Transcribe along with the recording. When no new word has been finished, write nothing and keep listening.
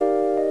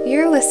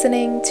You're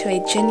listening to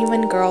a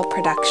Genuine Girl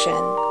production.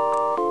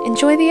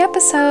 Enjoy the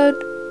episode!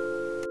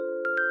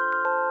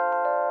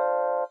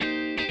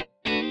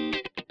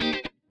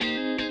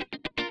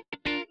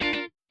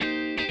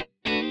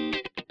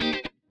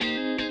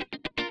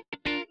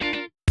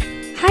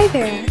 Hi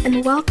there,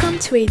 and welcome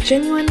to a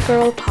Genuine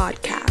Girl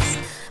podcast.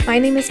 My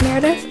name is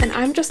Meredith, and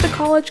I'm just a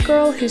college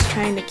girl who's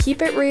trying to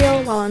keep it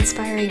real while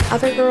inspiring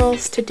other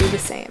girls to do the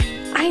same.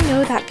 I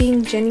know that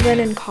being genuine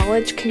in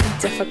college can be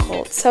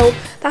difficult, so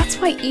that's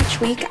why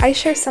each week I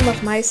share some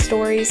of my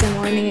stories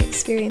and learning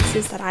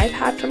experiences that I've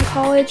had from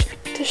college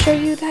to show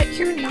you that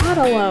you're not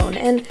alone,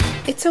 and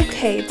it's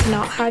okay to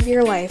not have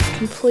your life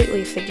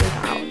completely figured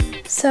out.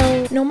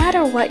 So, no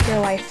matter what your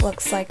life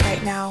looks like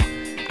right now,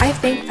 I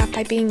think that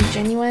by being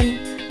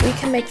genuine, we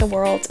can make the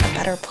world a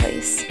better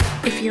place.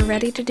 If you're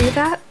ready to do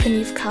that, then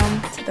you've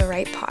come to the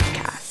right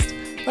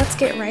podcast. Let's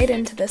get right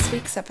into this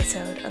week's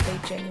episode of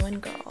A Genuine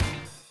Girl.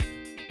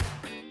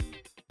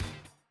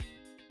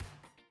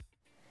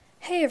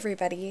 Hey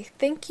everybody,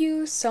 thank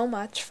you so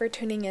much for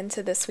tuning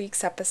into this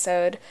week's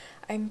episode.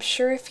 I'm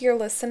sure if you're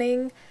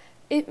listening,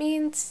 it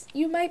means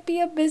you might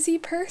be a busy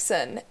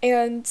person,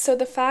 and so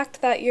the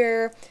fact that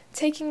you're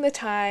taking the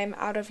time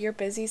out of your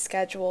busy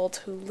schedule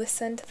to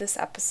listen to this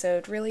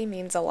episode really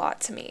means a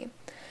lot to me.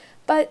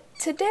 But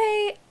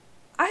today,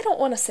 I don't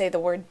want to say the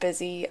word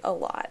busy a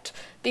lot,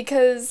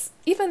 because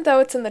even though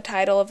it's in the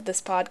title of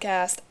this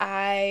podcast,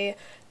 I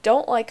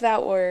don't like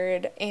that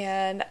word,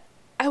 and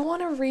I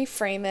want to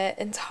reframe it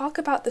and talk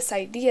about this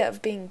idea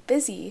of being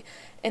busy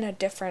in a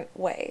different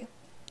way.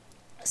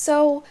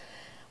 So,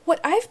 what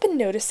I've been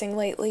noticing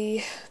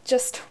lately,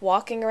 just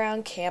walking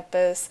around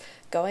campus,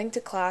 going to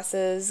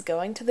classes,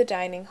 going to the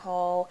dining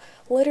hall,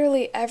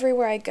 literally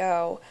everywhere I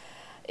go,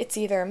 it's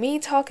either me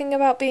talking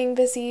about being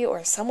busy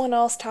or someone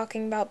else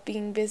talking about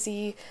being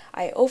busy.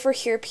 I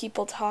overhear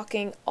people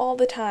talking all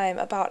the time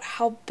about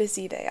how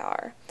busy they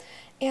are.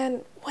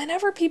 And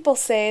whenever people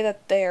say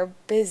that they're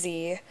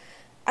busy,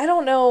 I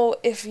don't know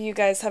if you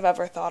guys have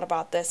ever thought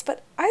about this,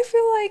 but I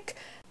feel like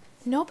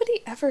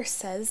nobody ever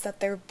says that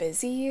they're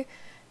busy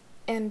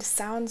and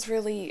sounds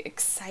really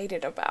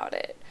excited about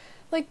it.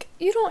 Like,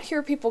 you don't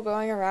hear people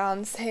going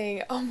around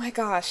saying, "Oh my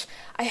gosh,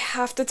 I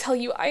have to tell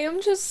you, I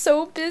am just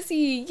so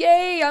busy.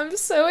 Yay, I'm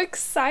so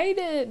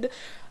excited."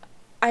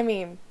 I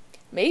mean,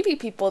 maybe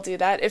people do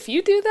that. If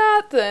you do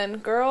that, then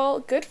girl,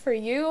 good for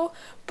you.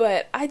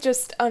 But I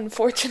just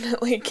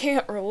unfortunately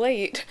can't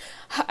relate.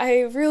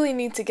 I really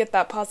need to get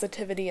that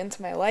positivity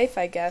into my life,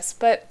 I guess.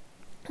 But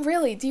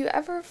really, do you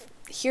ever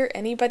hear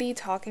anybody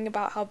talking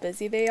about how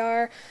busy they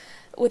are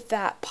with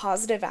that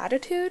positive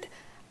attitude?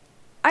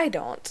 I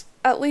don't,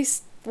 at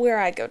least where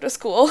I go to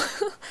school.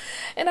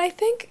 And I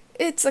think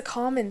it's a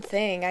common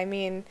thing. I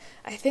mean,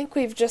 I think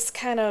we've just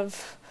kind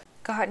of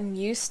gotten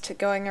used to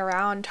going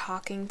around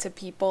talking to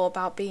people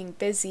about being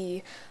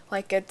busy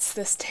like it's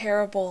this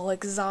terrible,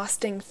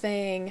 exhausting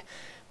thing.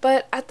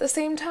 But at the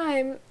same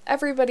time,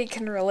 everybody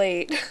can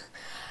relate.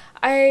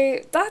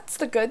 That's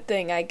the good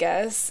thing, I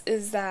guess,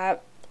 is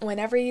that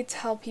whenever you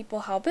tell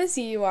people how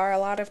busy you are, a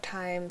lot of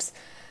times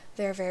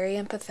they're very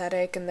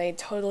empathetic and they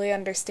totally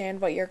understand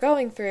what you're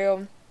going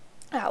through,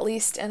 at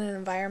least in an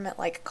environment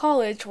like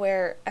college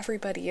where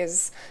everybody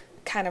is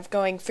kind of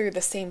going through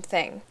the same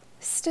thing.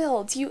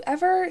 Still, do you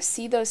ever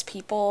see those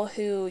people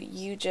who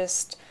you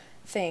just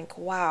think,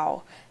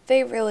 wow,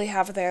 they really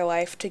have their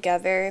life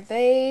together?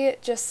 They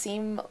just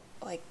seem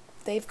like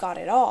they've got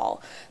it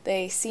all.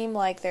 They seem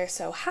like they're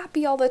so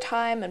happy all the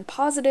time and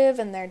positive,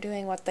 and they're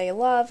doing what they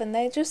love, and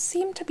they just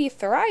seem to be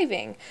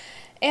thriving.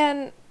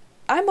 And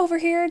I'm over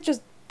here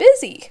just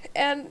busy,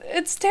 and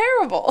it's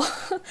terrible.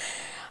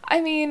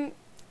 I mean,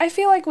 I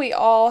feel like we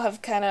all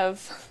have kind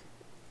of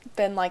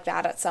been like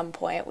that at some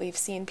point. We've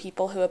seen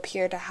people who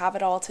appear to have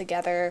it all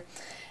together,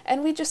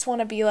 and we just want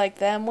to be like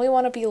them. We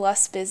want to be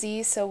less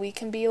busy so we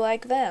can be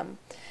like them.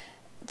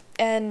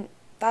 And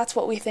that's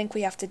what we think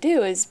we have to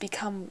do, is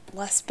become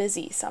less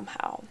busy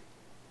somehow.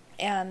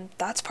 And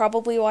that's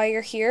probably why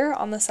you're here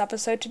on this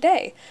episode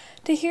today,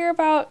 to hear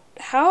about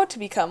how to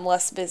become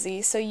less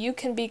busy so you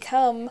can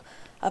become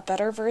a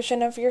better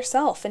version of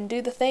yourself and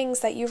do the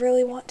things that you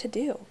really want to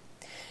do.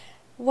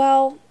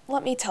 Well,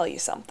 let me tell you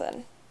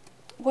something.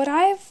 What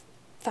I've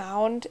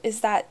found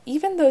is that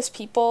even those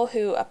people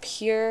who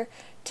appear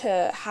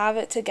to have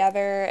it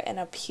together and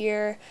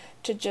appear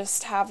to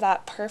just have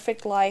that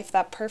perfect life,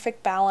 that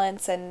perfect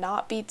balance, and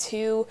not be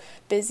too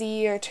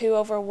busy or too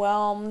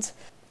overwhelmed,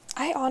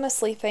 I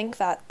honestly think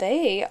that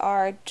they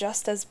are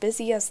just as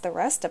busy as the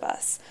rest of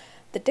us.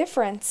 The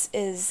difference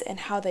is in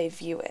how they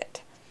view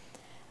it.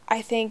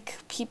 I think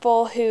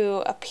people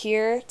who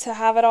appear to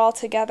have it all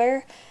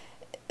together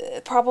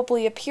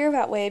probably appear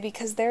that way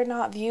because they're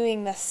not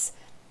viewing this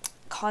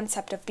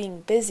concept of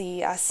being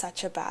busy as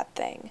such a bad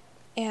thing.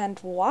 And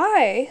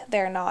why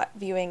they're not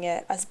viewing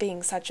it as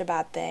being such a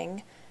bad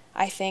thing,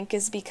 I think,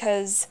 is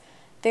because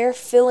they're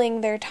filling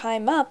their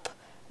time up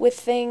with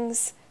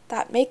things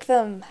that make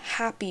them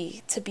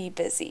happy to be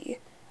busy.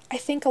 I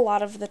think a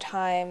lot of the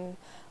time,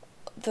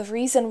 the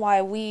reason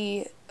why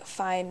we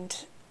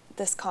find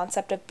this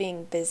concept of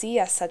being busy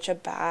as such a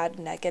bad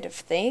negative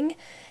thing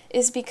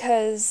is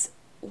because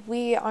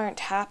we aren't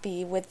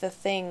happy with the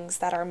things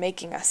that are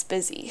making us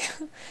busy.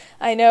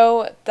 I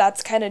know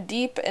that's kind of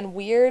deep and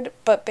weird,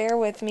 but bear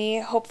with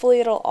me.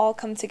 Hopefully it'll all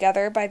come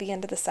together by the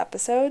end of this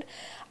episode.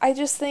 I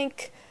just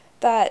think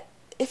that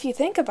if you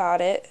think about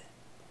it,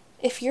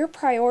 if you're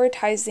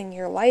prioritizing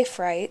your life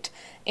right,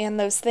 and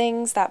those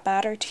things that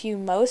matter to you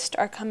most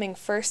are coming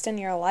first in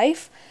your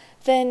life,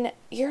 then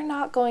you're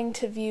not going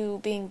to view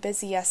being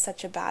busy as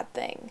such a bad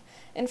thing.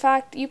 In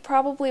fact, you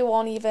probably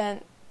won't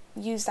even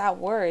use that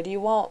word. You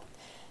won't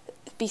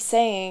be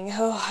saying,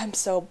 "Oh, I'm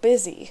so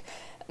busy."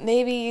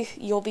 Maybe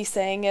you'll be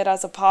saying it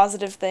as a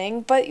positive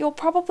thing, but you'll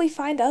probably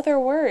find other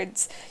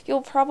words.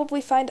 You'll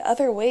probably find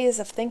other ways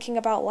of thinking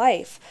about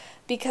life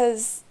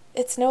because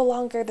it's no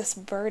longer this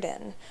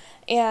burden.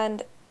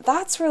 And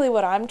that's really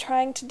what I'm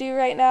trying to do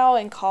right now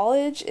in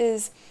college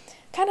is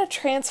kind of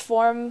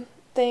transform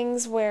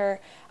things where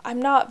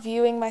I'm not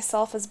viewing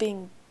myself as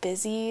being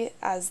busy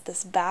as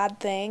this bad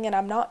thing, and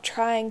I'm not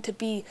trying to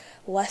be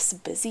less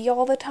busy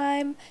all the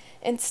time.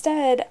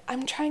 Instead,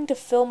 I'm trying to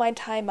fill my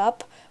time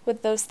up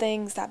with those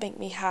things that make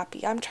me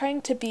happy. I'm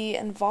trying to be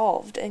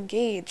involved,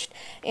 engaged,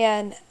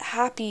 and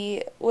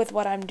happy with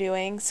what I'm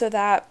doing so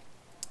that,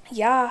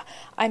 yeah,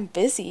 I'm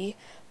busy,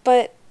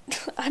 but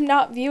I'm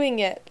not viewing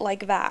it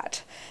like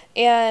that.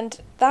 And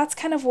that's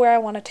kind of where I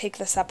want to take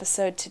this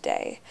episode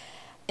today.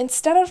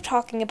 Instead of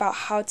talking about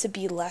how to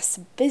be less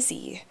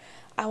busy,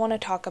 I want to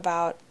talk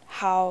about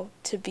how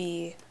to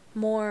be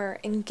more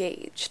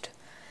engaged.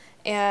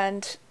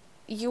 And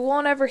you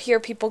won't ever hear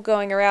people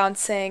going around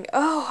saying,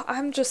 "Oh,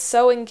 I'm just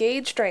so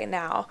engaged right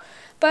now."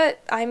 But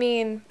I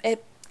mean,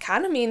 it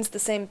kind of means the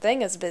same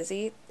thing as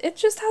busy. It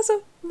just has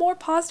a more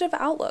positive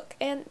outlook.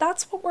 And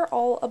that's what we're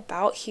all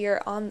about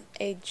here on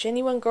a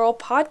Genuine Girl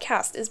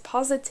podcast is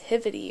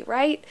positivity,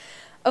 right?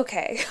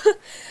 Okay.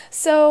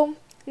 So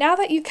now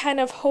that you kind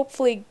of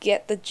hopefully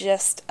get the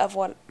gist of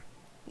what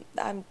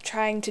I'm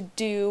trying to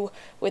do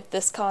with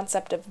this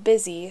concept of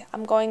busy,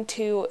 I'm going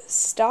to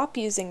stop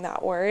using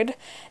that word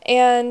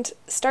and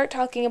start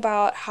talking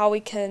about how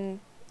we can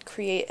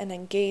create an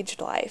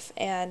engaged life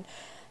and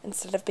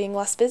instead of being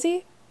less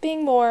busy,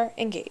 being more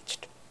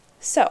engaged.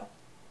 So,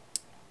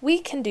 we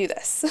can do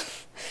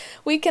this.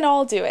 We can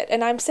all do it.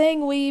 And I'm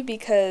saying we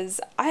because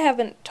I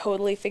haven't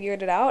totally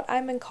figured it out.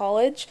 I'm in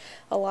college.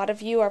 A lot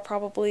of you are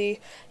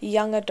probably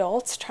young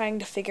adults trying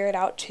to figure it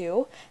out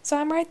too. So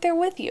I'm right there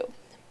with you.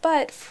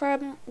 But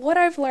from what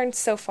I've learned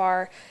so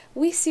far,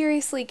 we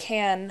seriously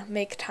can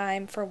make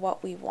time for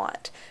what we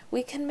want.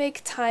 We can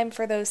make time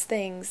for those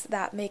things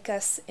that make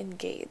us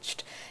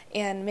engaged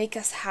and make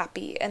us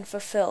happy and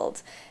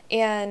fulfilled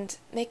and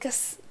make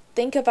us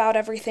think about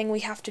everything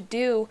we have to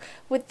do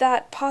with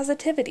that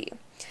positivity.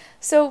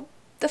 So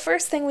the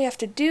first thing we have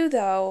to do,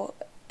 though,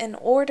 in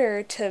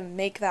order to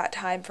make that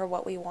time for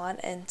what we want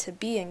and to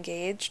be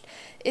engaged,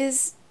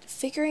 is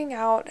figuring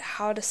out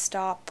how to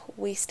stop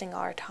wasting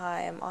our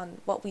time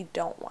on what we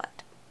don't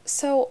want.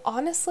 So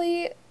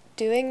honestly,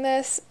 doing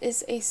this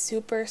is a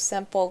super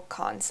simple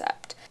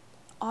concept.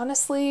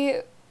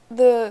 Honestly,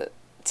 the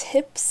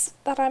tips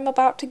that I'm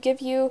about to give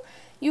you,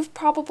 you've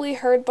probably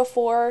heard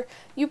before,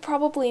 you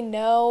probably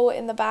know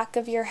in the back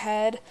of your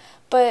head,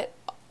 but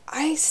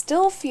I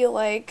still feel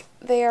like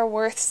they are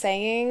worth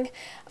saying.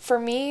 For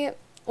me,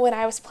 when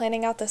I was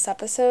planning out this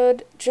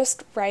episode,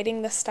 just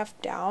writing this stuff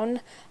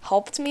down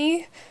helped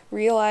me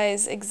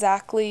realize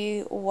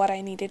exactly what I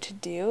needed to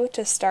do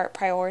to start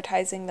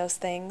prioritizing those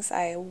things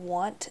I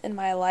want in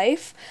my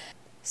life.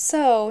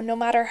 So, no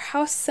matter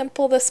how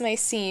simple this may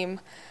seem,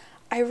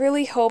 I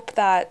really hope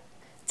that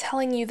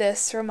telling you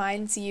this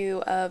reminds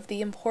you of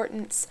the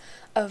importance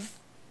of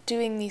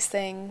doing these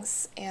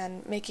things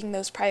and making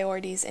those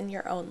priorities in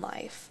your own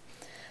life.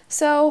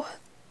 So,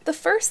 the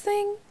first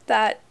thing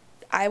that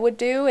I would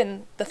do,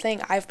 and the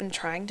thing I've been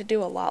trying to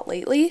do a lot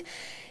lately,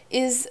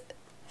 is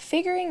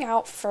figuring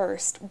out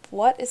first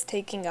what is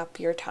taking up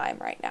your time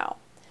right now.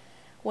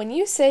 When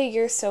you say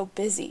you're so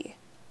busy,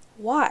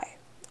 why?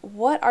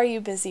 What are you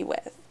busy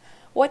with?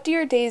 What do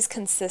your days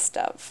consist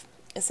of?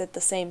 Is it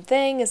the same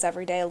thing? Is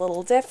every day a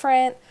little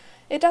different?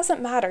 It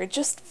doesn't matter.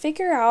 Just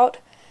figure out,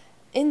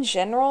 in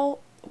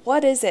general,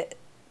 what is it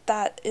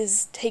that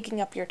is taking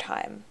up your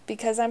time?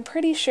 Because I'm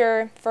pretty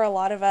sure for a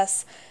lot of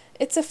us,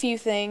 it's a few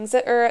things,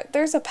 or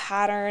there's a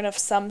pattern of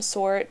some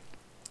sort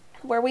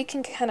where we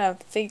can kind of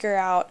figure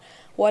out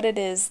what it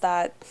is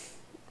that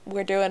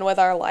we're doing with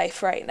our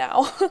life right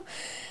now.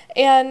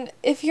 And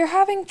if you're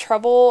having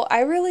trouble, I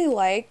really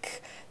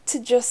like to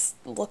just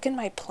look in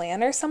my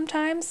planner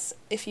sometimes.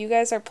 If you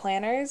guys are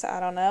planners, I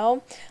don't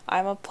know.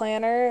 I'm a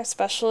planner,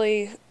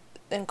 especially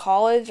in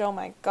college. Oh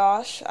my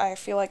gosh, I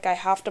feel like I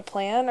have to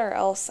plan or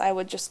else I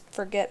would just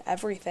forget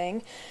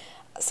everything.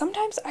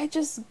 Sometimes I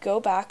just go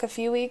back a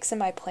few weeks in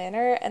my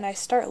planner and I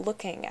start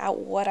looking at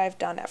what I've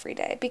done every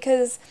day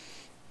because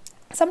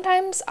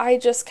sometimes I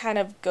just kind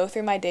of go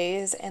through my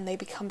days and they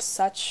become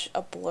such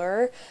a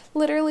blur.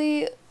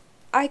 Literally,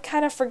 I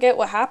kind of forget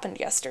what happened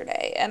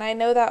yesterday. And I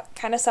know that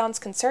kind of sounds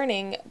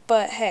concerning,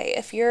 but hey,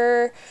 if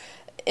you're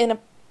in a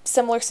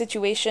similar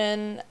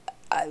situation,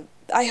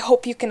 I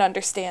hope you can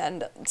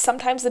understand.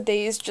 Sometimes the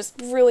days just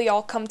really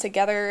all come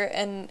together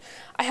and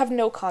I have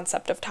no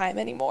concept of time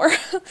anymore.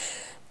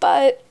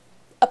 But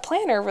a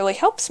planner really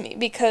helps me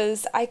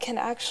because I can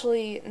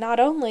actually not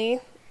only,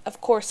 of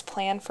course,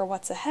 plan for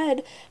what's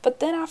ahead, but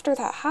then after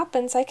that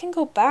happens, I can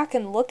go back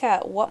and look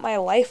at what my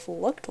life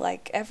looked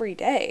like every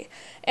day.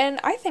 And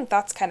I think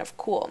that's kind of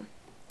cool.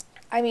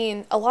 I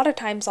mean, a lot of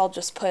times I'll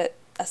just put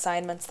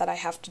assignments that I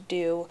have to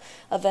do,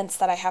 events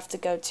that I have to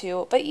go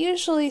to, but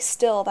usually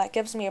still that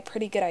gives me a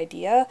pretty good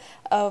idea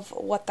of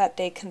what that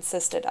day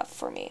consisted of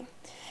for me.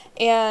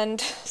 And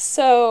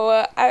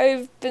so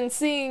I've been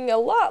seeing a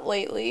lot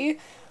lately,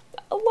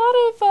 a lot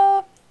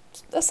of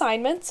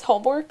assignments,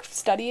 homework,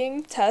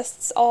 studying,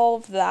 tests, all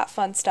of that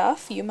fun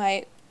stuff. You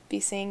might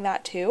be seeing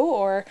that too,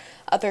 or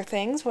other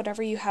things,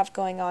 whatever you have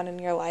going on in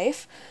your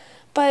life.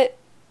 But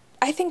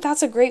I think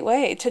that's a great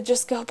way to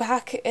just go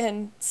back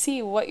and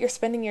see what you're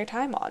spending your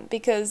time on,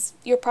 because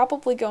you're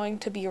probably going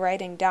to be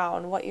writing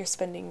down what you're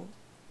spending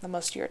the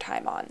most of your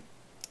time on.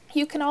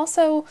 You can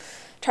also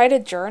try to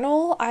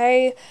journal.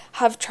 I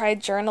have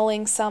tried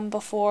journaling some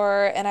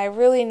before, and I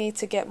really need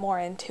to get more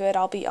into it.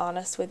 I'll be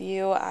honest with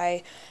you.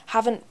 I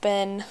haven't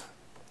been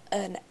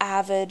an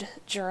avid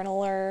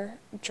journaler.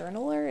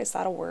 Journaler? Is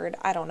that a word?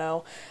 I don't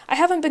know. I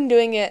haven't been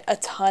doing it a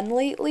ton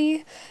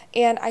lately,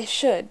 and I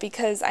should,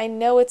 because I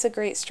know it's a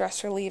great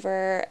stress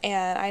reliever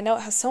and I know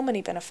it has so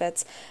many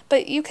benefits,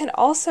 but you can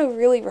also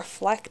really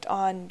reflect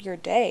on your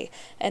day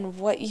and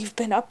what you've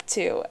been up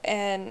to.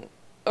 And,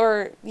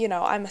 or,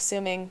 I'm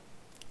assuming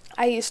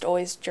I used to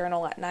always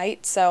journal at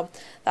night, so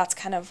that's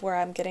kind of where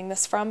I'm getting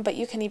this from, but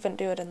you can even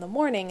do it in the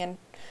morning and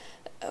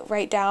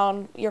write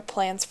down your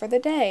plans for the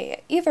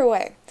day. Either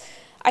way,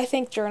 I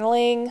think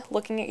journaling,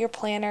 looking at your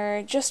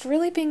planner, just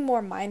really being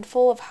more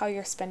mindful of how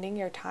you're spending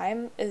your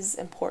time is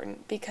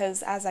important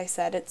because, as I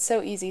said, it's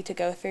so easy to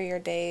go through your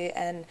day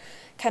and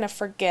kind of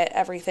forget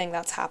everything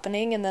that's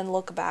happening and then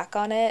look back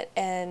on it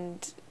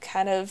and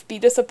kind of be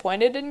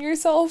disappointed in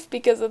yourself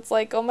because it's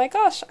like, oh my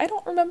gosh, I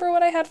don't remember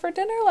what I had for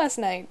dinner last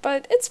night,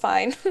 but it's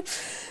fine.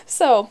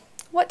 So,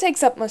 what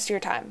takes up most of your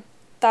time?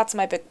 That's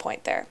my big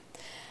point there.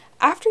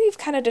 After you've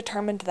kind of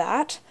determined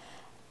that,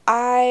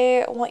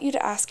 I want you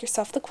to ask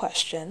yourself the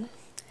question,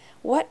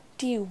 what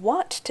do you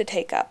want to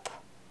take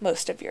up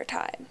most of your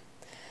time?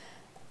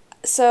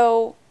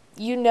 So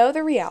you know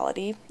the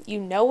reality, you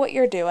know what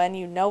you're doing,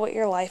 you know what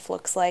your life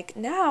looks like.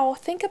 Now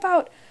think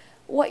about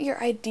what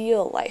your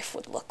ideal life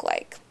would look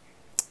like.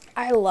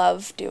 I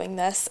love doing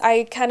this.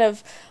 I kind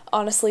of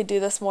honestly do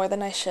this more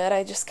than I should.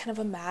 I just kind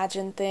of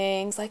imagine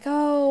things like,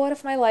 oh, what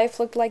if my life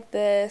looked like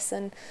this?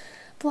 And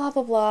blah,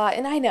 blah, blah.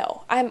 And I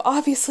know, I'm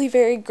obviously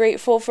very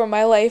grateful for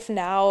my life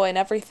now and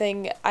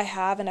everything I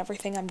have and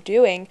everything I'm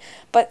doing,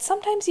 but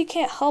sometimes you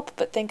can't help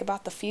but think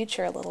about the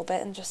future a little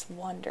bit and just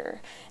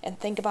wonder and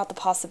think about the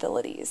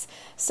possibilities.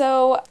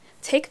 So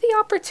take the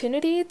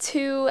opportunity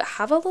to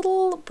have a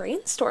little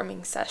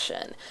brainstorming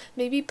session.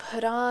 Maybe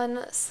put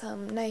on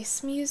some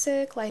nice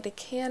music, light a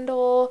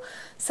candle,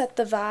 set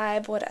the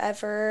vibe,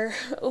 whatever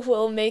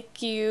will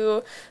make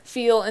you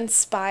feel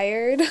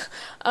inspired.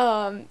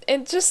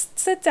 And just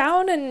sit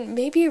down and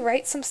maybe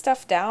write some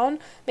stuff down.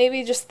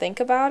 Maybe just think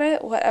about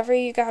it, whatever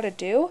you gotta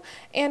do.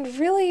 And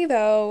really,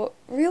 though,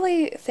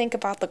 really think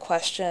about the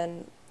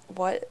question,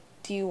 what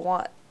do you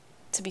want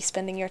to be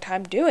spending your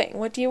time doing?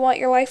 What do you want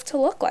your life to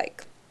look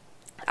like?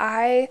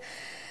 I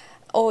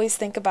always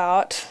think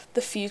about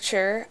the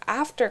future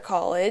after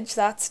college.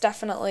 That's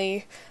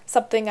definitely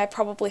something I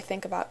probably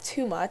think about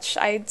too much.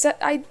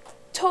 I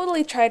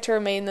totally try to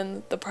remain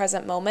in the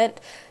present moment,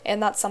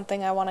 and that's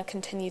something I want to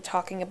continue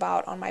talking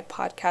about on my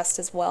podcast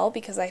as well,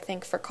 because I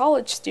think for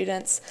college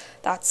students,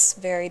 that's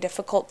very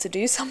difficult to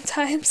do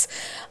sometimes.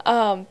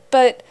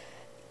 But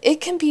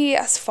it can be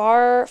as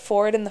far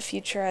forward in the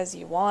future as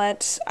you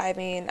want. I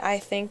mean, I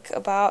think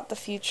about the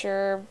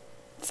future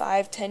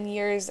 5-10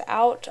 years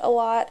out a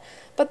lot,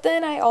 but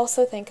then I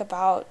also think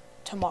about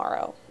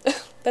tomorrow,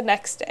 the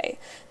next day,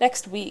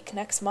 next week,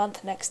 next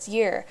month, next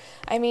year.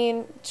 I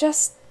mean,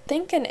 just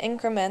think in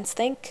increments,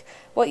 think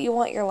what you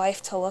want your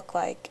life to look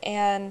like,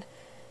 and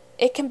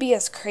it can be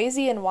as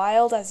crazy and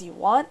wild as you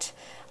want.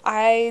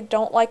 I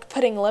don't like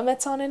putting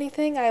limits on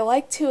anything. I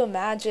like to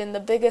imagine the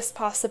biggest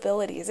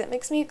possibilities. It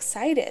makes me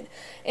excited.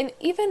 And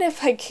even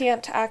if I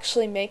can't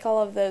actually make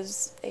all of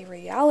those a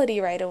reality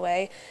right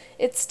away,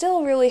 it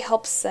still really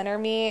helps center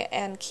me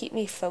and keep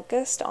me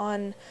focused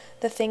on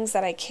the things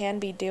that I can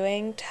be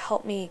doing to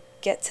help me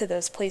get to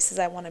those places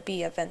I want to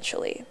be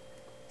eventually.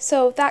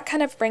 So that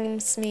kind of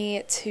brings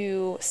me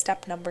to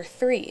step number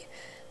 3,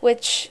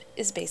 which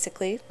is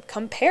basically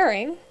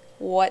comparing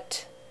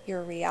what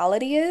your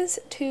reality is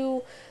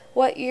to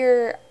what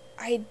your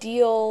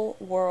ideal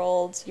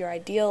world, your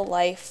ideal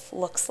life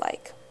looks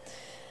like.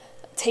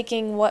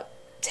 Taking what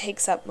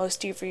takes up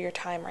most of your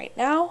time right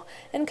now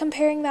and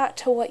comparing that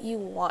to what you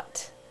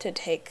want to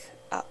take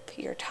up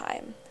your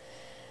time.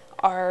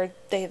 Are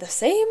they the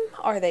same?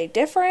 Are they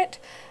different?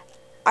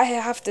 I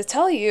have to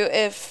tell you,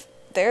 if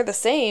they're the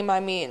same, I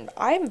mean,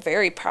 I'm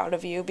very proud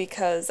of you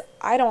because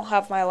I don't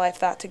have my life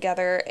that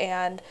together,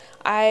 and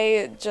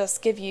I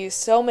just give you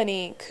so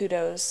many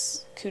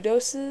kudos.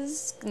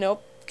 Kudoses?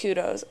 Nope,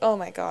 kudos. Oh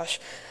my gosh.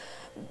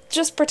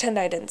 Just pretend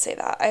I didn't say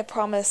that. I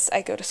promise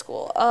I go to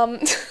school.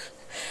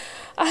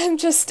 I'm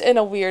just in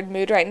a weird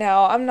mood right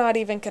now. I'm not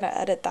even gonna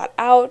edit that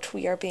out.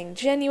 We are being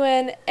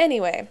genuine.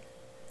 Anyway,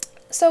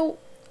 so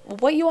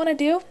what you want to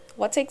do?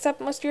 What takes up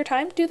most of your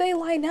time? Do they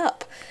line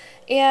up?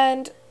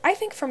 And I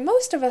think for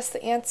most of us,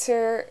 the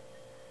answer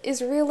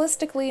is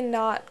realistically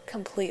not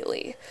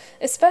completely,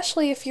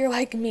 especially if you're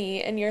like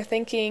me and you're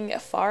thinking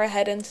far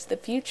ahead into the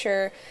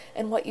future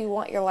and what you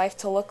want your life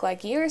to look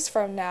like years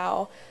from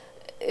now.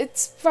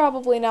 It's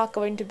probably not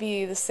going to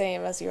be the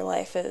same as your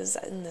life is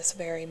in this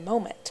very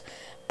moment.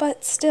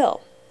 But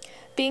still,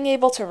 being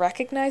able to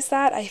recognize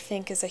that, I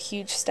think, is a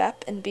huge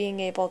step in being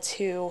able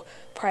to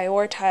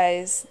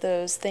prioritize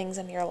those things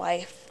in your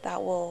life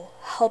that will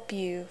help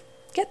you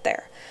get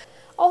there.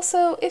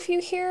 Also, if you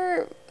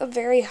hear a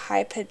very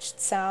high-pitched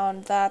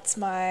sound, that's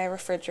my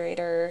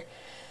refrigerator.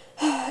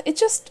 It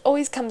just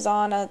always comes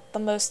on at the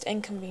most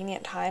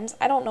inconvenient times.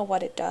 I don't know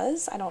what it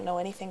does. I don't know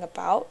anything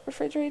about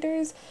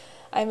refrigerators.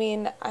 I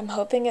mean, I'm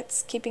hoping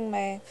it's keeping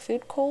my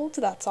food cold.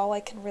 That's all I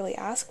can really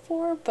ask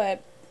for,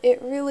 but it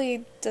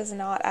really does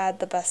not add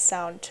the best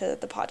sound to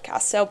the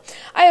podcast. So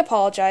I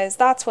apologize.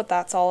 That's what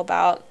that's all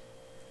about.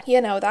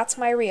 That's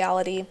my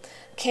reality.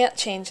 Can't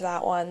change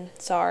that one.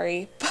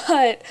 Sorry.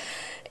 But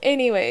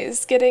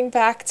anyways, getting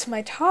back to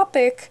my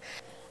topic,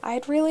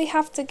 I'd really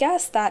have to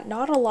guess that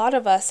not a lot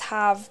of us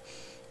have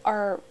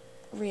our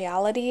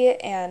reality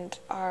and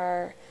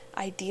our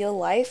ideal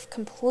life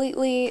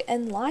completely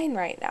in line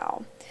right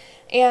now.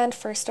 And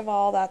first of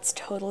all, that's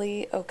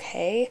totally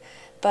okay,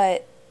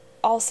 but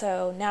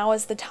also now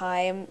is the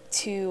time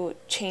to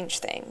change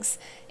things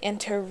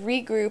and to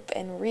regroup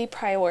and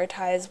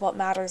reprioritize what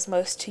matters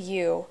most to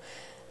you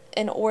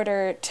in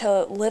order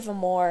to live a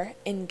more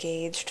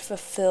engaged,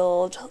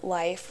 fulfilled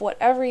life,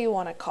 whatever you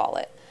want to call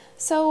it.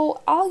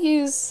 So I'll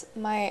use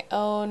my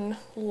own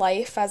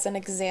life as an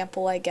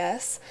example, I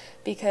guess,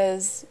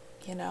 because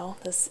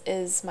this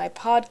is my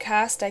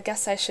podcast. I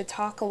guess I should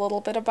talk a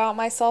little bit about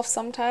myself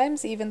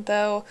sometimes, even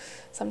though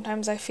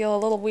sometimes I feel a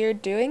little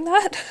weird doing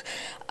that.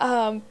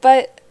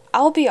 But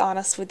I'll be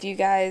honest with you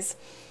guys.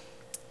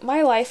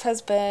 My life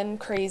has been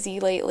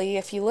crazy lately.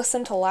 If you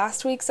listened to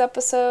last week's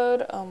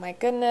episode, oh my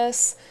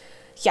goodness.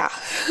 Yeah,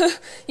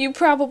 you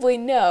probably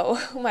know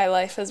my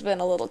life has been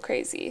a little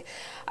crazy.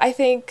 I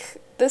think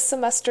this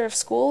semester of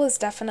school is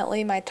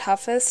definitely my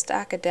toughest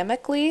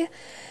academically.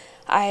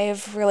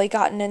 I've really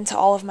gotten into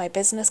all of my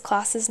business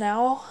classes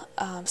now,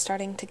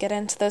 starting to get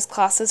into those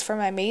classes for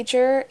my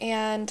major,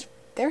 and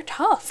they're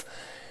tough.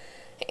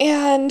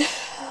 And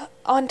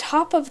on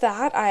top of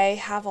that, I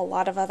have a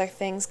lot of other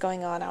things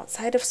going on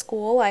outside of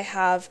school. I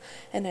have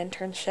an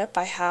internship.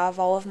 I have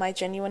all of my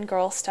Genuine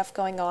Girl stuff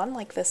going on,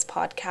 like this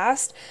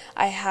podcast.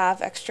 I have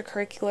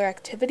extracurricular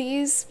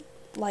activities,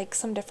 like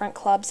some different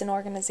clubs and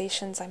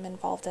organizations I'm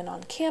involved in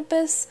on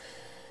campus.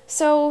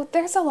 So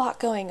there's a lot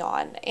going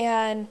on,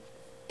 and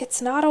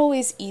it's not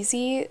always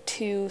easy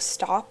to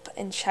stop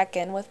and check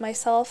in with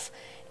myself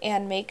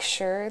and make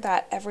sure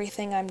that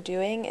everything I'm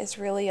doing is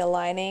really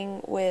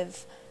aligning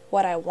with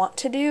what I want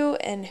to do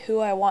and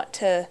who I want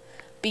to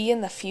be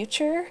in the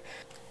future.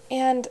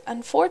 And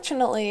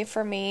unfortunately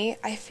for me,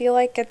 I feel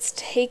like it's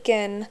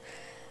taken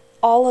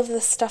all of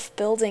this stuff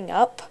building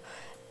up,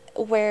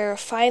 where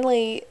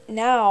finally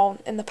now,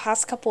 in the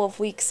past couple of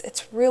weeks,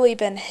 it's really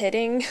been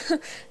hitting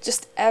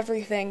just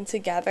everything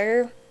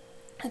together.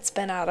 It's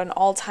been at an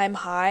all-time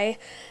high,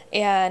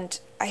 and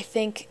I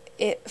think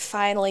it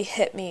finally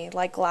hit me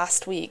like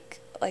last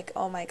week. Like,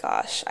 oh my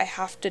gosh, I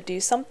have to do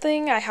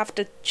something. I have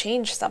to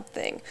change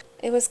something.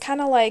 It was kind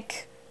of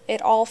like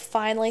it all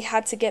finally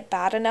had to get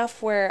bad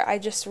enough where I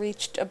just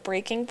reached a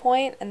breaking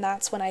point, and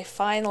that's when I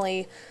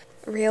finally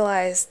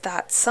realized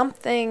that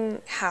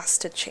something has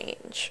to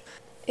change.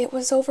 It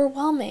was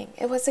overwhelming.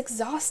 It was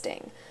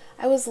exhausting.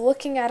 I was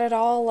looking at it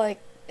all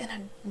like in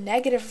a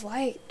negative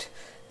light,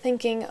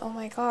 thinking, oh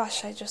my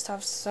gosh, I just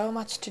have so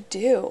much to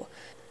do.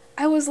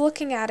 I was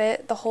looking at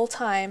it the whole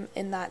time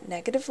in that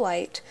negative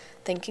light,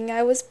 thinking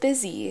I was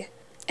busy.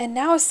 And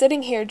now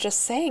sitting here just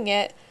saying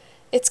it,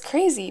 it's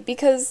crazy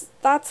because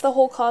that's the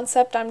whole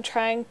concept I'm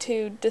trying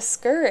to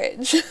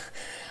discourage.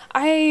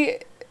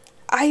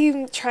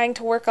 I'm trying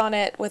to work on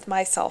it with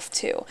myself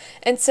too.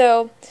 And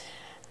so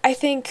I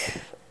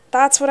think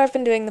that's what I've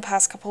been doing the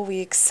past couple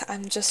weeks.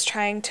 I'm just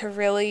trying to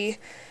really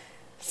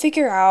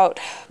figure out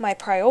my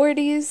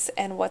priorities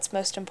and what's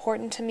most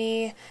important to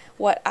me,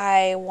 what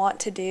I want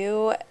to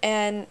do.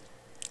 And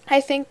I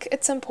think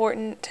it's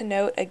important to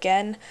note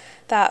again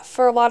that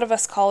for a lot of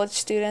us college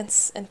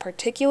students in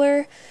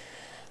particular,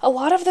 a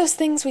lot of those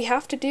things we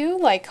have to do,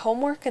 like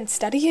homework and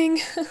studying,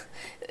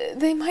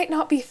 they might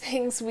not be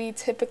things we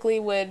typically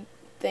would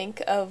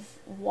think of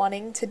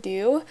wanting to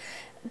do,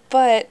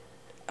 but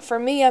for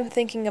me, I'm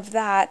thinking of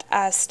that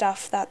as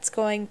stuff that's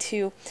going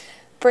to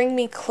bring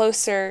me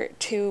closer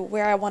to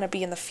where I want to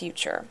be in the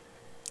future.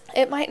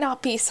 It might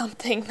not be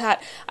something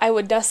that I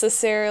would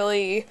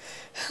necessarily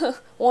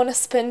want to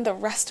spend the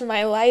rest of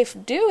my life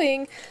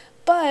doing,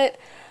 but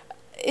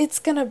it's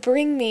going to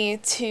bring me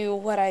to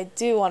what I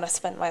do want to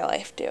spend my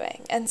life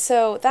doing. And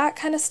so that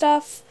kind of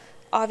stuff,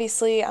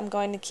 obviously, I'm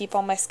going to keep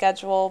on my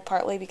schedule,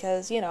 partly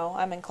because,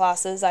 I'm in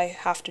classes, I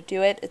have to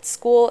do it. It's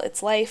school,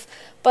 it's life,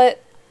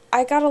 but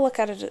I gotta look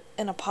at it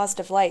in a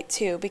positive light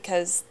too,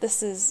 because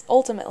this is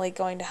ultimately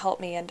going to help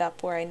me end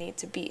up where I need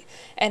to be.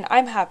 And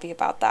I'm happy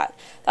about that.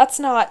 That's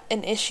not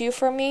an issue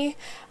for me.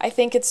 I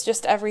think it's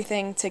just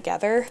everything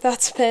together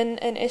that's been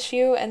an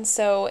issue. And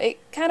so it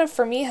kind of,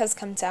 for me, has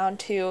come down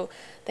to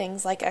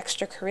things like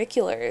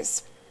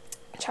extracurriculars,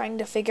 trying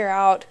to figure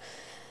out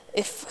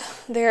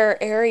if there are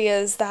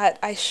areas that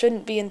I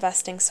shouldn't be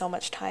investing so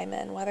much time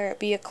in, whether it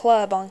be a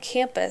club on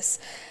campus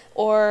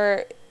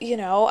or,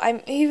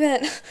 I'm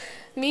even,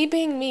 me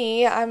being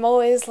me, I'm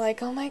always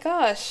like, oh my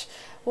gosh,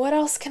 what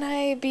else can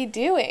I be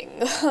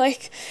doing?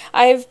 Like,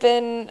 I've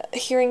been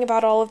hearing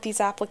about all of these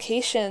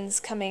applications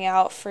coming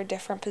out for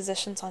different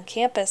positions on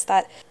campus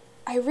that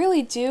I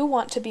really do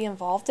want to be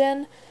involved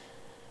in,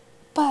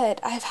 but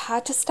I've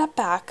had to step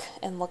back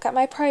and look at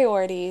my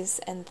priorities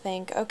and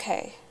think,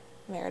 okay,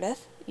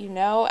 Meredith,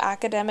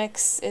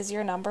 academics is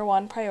your number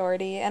one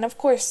priority, and of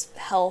course,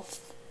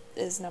 health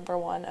is number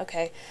one.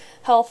 Okay,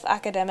 health,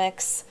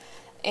 academics,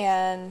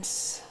 and,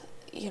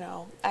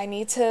 I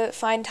need to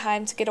find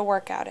time to get a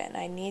workout in.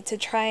 I need to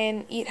try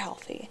and eat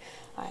healthy.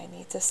 I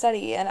need to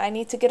study, and I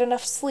need to get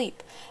enough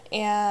sleep,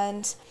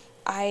 and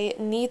I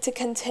need to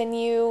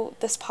continue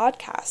this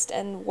podcast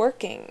and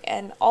working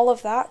and all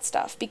of that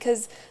stuff,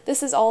 because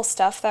this is all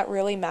stuff that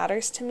really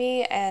matters to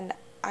me, and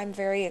I'm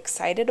very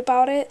excited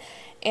about it.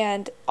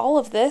 And all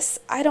of this,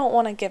 I don't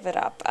want to give it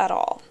up at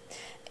all.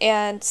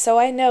 And so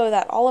I know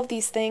that all of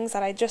these things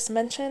that I just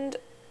mentioned,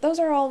 those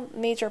are all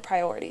major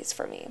priorities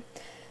for me.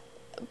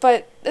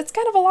 But it's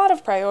kind of a lot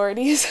of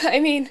priorities.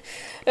 I mean,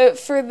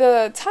 for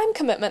the time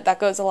commitment that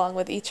goes along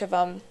with each of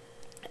them,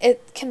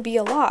 it can be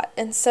a lot.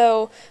 And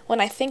so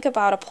when I think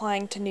about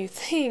applying to new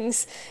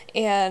things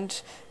and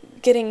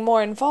getting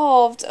more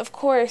involved, of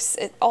course,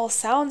 it all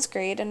sounds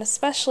great. And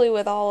especially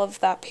with all of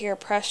that peer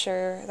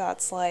pressure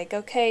that's like,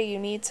 okay, you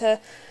need to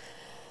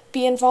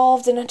be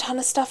involved in a ton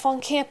of stuff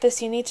on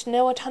campus. You need to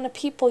know a ton of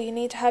people. You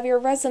need to have your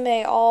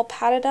resume all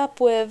padded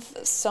up with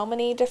so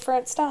many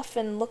different stuff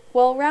and look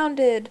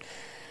well-rounded.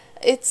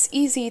 It's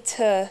easy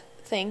to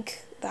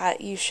think that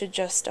you should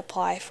just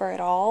apply for it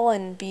all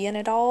and be in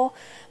it all.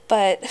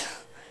 But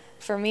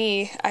for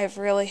me, I've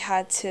really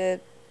had to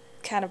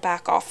kind of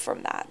back off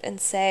from that and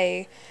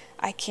say,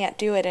 I can't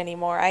do it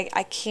anymore.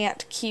 I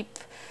can't keep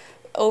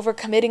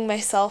overcommitting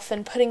myself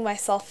and putting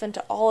myself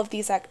into all of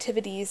these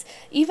activities.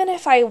 Even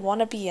if I want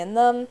to be in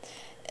them,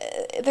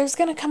 there's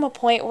going to come a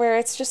point where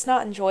it's just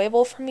not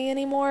enjoyable for me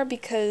anymore,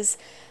 because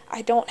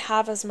I don't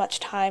have as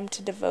much time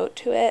to devote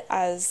to it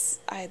as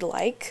I'd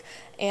like,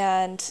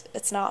 and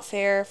it's not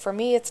fair for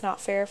me, it's not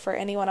fair for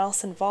anyone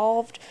else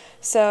involved,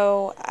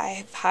 so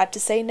I've had to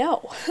say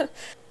no.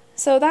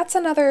 So that's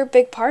another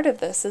big part of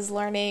this, is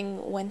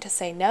learning when to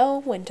say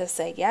no, when to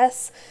say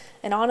yes.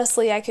 And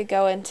honestly, I could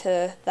go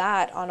into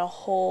that on a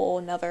whole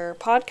nother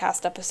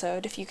podcast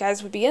episode. If you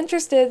guys would be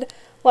interested,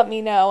 let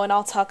me know and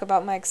I'll talk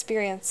about my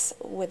experience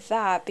with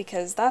that,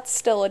 because that's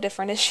still a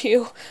different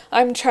issue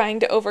I'm trying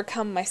to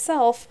overcome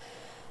myself.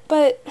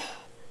 But,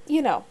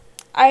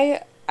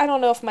 I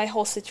don't know if my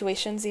whole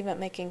situation's even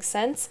making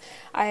sense.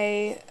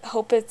 I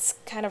hope it's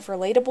kind of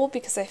relatable,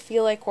 because I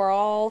feel like we're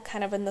all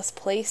kind of in this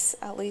place,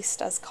 at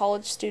least as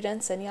college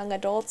students and young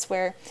adults,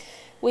 where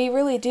we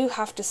really do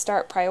have to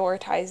start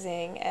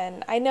prioritizing.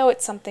 And I know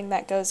it's something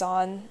that goes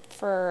on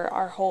for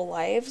our whole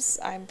lives.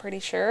 I'm pretty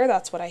sure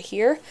that's what I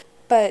hear.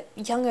 But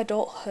young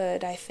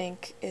adulthood, I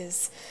think,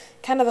 is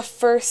kind of the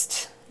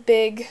first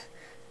big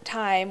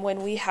time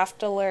when we have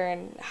to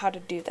learn how to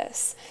do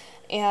this.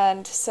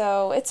 And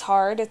so it's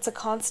hard. It's a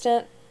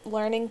constant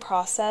learning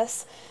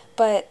process.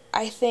 But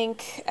I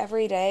think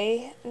every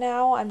day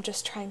now I'm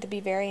just trying to be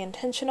very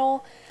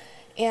intentional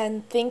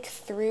and think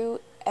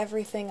through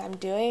everything I'm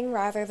doing,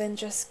 rather than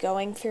just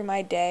going through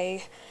my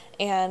day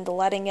and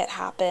letting it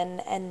happen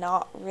and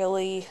not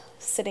really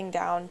sitting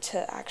down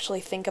to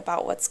actually think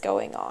about what's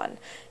going on.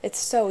 It's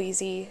so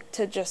easy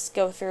to just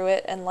go through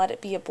it and let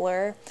it be a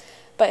blur.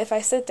 But if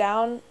I sit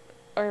down,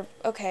 or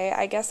okay,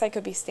 I guess I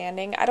could be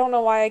standing. I don't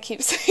know why I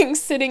keep saying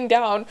sitting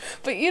down,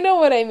 but you know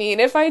what I mean.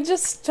 If I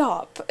just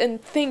stop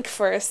and think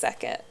for a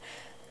second,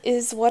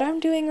 is what I'm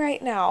doing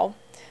right now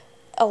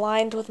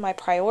aligned with my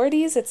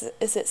priorities?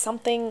 Is it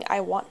something I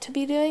want to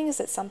be doing? Is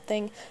it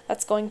something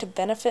that's going to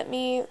benefit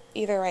me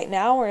either right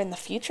now or in the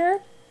future?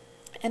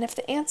 And if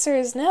the answer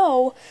is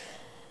no,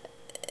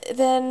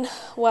 then,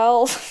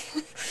 well,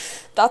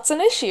 that's an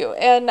issue.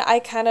 And I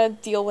kind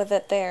of deal with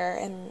it there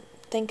and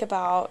think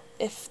about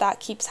if that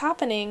keeps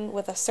happening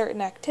with a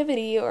certain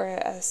activity or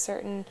a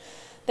certain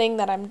thing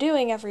that I'm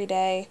doing every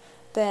day,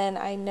 then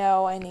I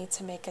know I need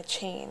to make a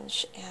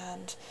change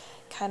and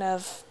kind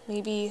of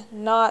maybe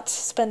not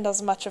spend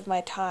as much of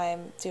my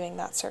time doing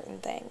that certain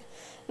thing.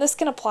 This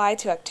can apply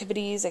to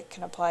activities, it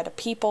can apply to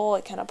people,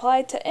 it can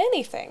apply to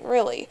anything,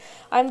 really.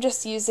 I'm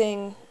just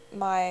using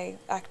my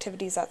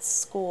activities at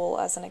school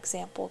as an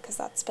example because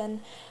that's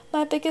been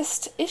my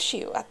biggest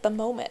issue at the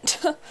moment.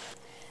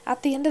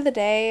 At the end of the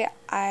day,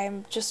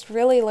 I'm just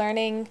really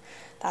learning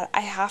that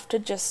I have to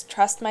just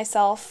trust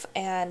myself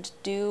and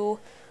do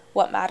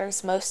what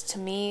matters most to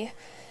me.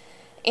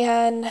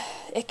 And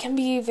it can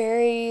be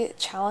very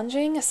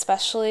challenging,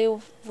 especially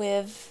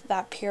with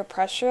that peer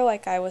pressure,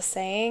 like I was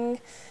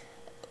saying,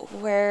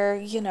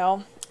 where,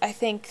 I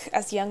think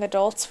as young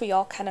adults, we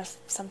all kind of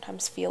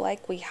sometimes feel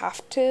like we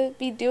have to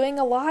be doing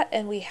a lot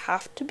and we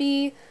have to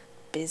be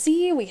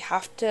busy. We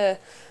have to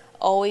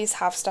always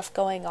have stuff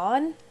going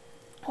on,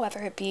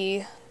 whether it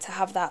be to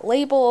have that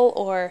label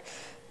or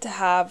to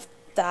have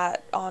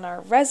that on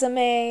our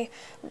resume,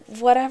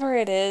 whatever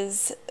it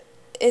is.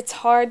 It's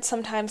hard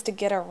sometimes to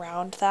get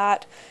around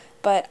that,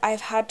 but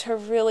I've had to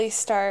really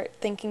start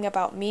thinking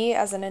about me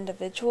as an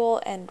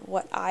individual and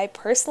what I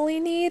personally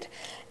need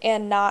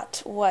and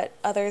not what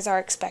others are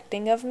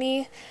expecting of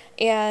me.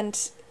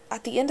 And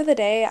at the end of the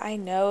day, I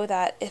know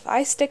that if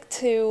I stick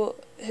to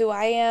who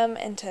I am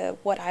and to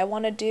what I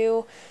want to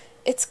do,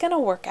 it's going to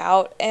work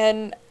out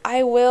and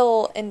I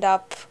will end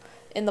up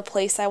in the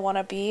place I want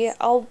to be.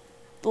 I'll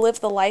live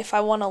the life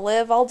I want to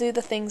live. I'll do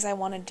the things I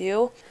want to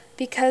do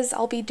because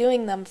I'll be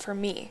doing them for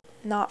me,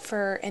 not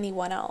for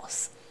anyone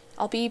else.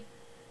 I'll be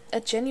a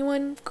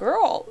genuine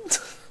girl.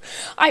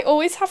 I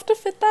always have to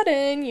fit that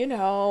in,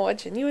 a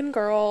genuine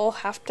girl.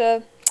 Have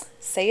to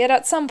say it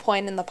at some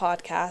point in the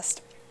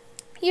podcast.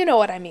 You know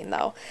what I mean,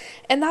 though.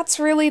 And that's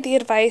really the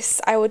advice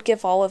I would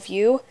give all of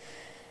you,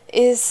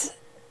 is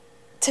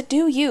to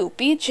do you.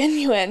 Be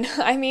genuine.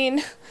 I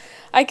mean,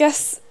 I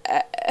guess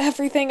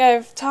everything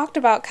I've talked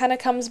about kind of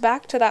comes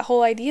back to that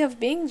whole idea of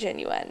being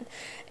genuine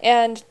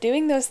and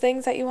doing those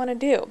things that you want to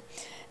do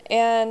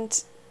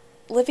and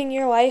living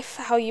your life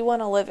how you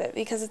want to live it,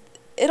 because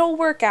it'll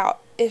work out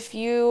if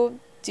you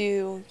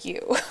do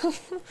you.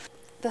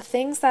 The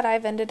things that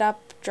I've ended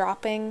up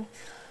dropping,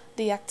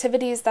 the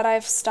activities that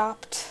I've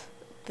stopped,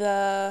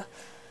 the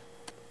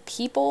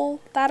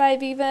people that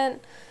I've even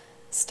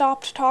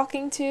stopped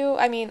talking to.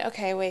 I mean,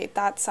 okay, wait,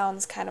 that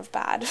sounds kind of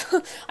bad.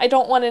 I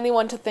don't want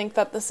anyone to think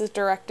that this is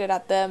directed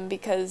at them,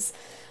 because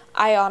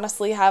I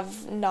honestly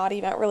have not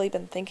even really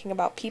been thinking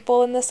about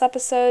people in this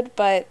episode,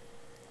 but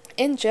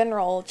in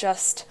general,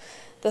 just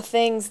the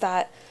things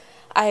that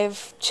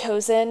I've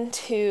chosen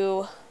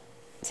to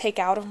take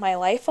out of my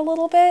life a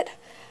little bit.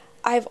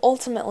 I've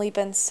ultimately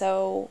been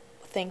so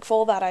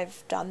thankful that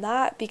I've done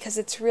that, because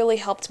it's really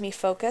helped me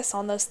focus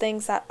on those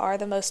things that are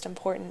the most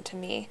important to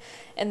me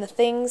and the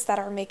things that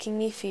are making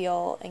me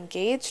feel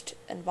engaged,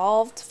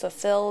 involved,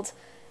 fulfilled,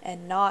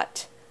 and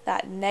not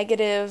that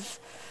negative,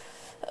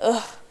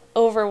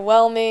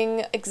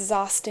 overwhelming,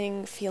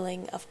 exhausting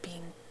feeling of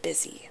being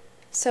busy.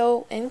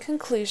 So, in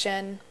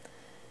conclusion,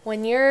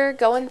 when you're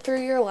going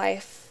through your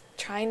life,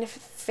 trying to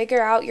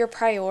figure out your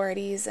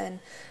priorities and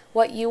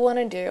what you want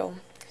to do,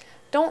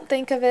 don't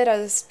think of it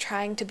as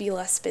trying to be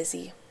less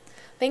busy.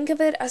 Think of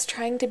it as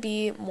trying to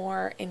be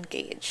more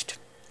engaged.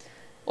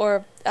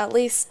 Or at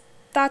least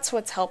that's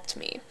what's helped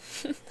me.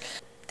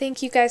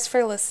 Thank you guys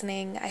for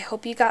listening. I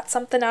hope you got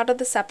something out of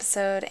this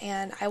episode,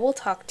 and I will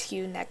talk to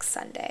you next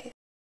Sunday.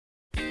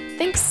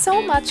 Thanks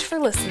so much for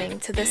listening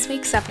to this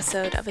week's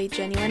episode of A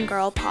Genuine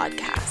Girl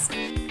podcast.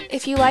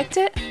 If you liked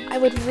it, I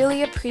would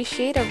really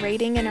appreciate a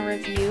rating and a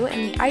review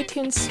in the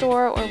iTunes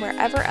store or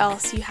wherever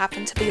else you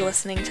happen to be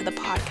listening to the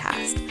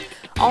podcast.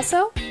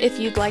 Also, if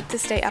you'd like to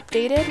stay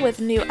updated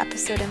with new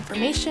episode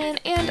information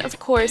and, of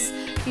course,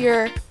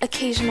 your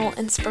occasional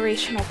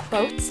inspirational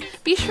quotes,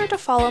 be sure to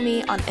follow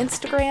me on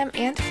Instagram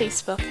and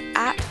Facebook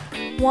at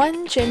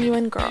One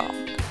Genuine Girl.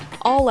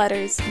 All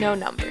letters, no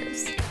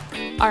numbers.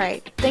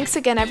 Alright, thanks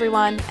again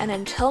everyone, and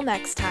until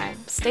next time,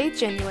 stay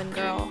genuine,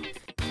 girl.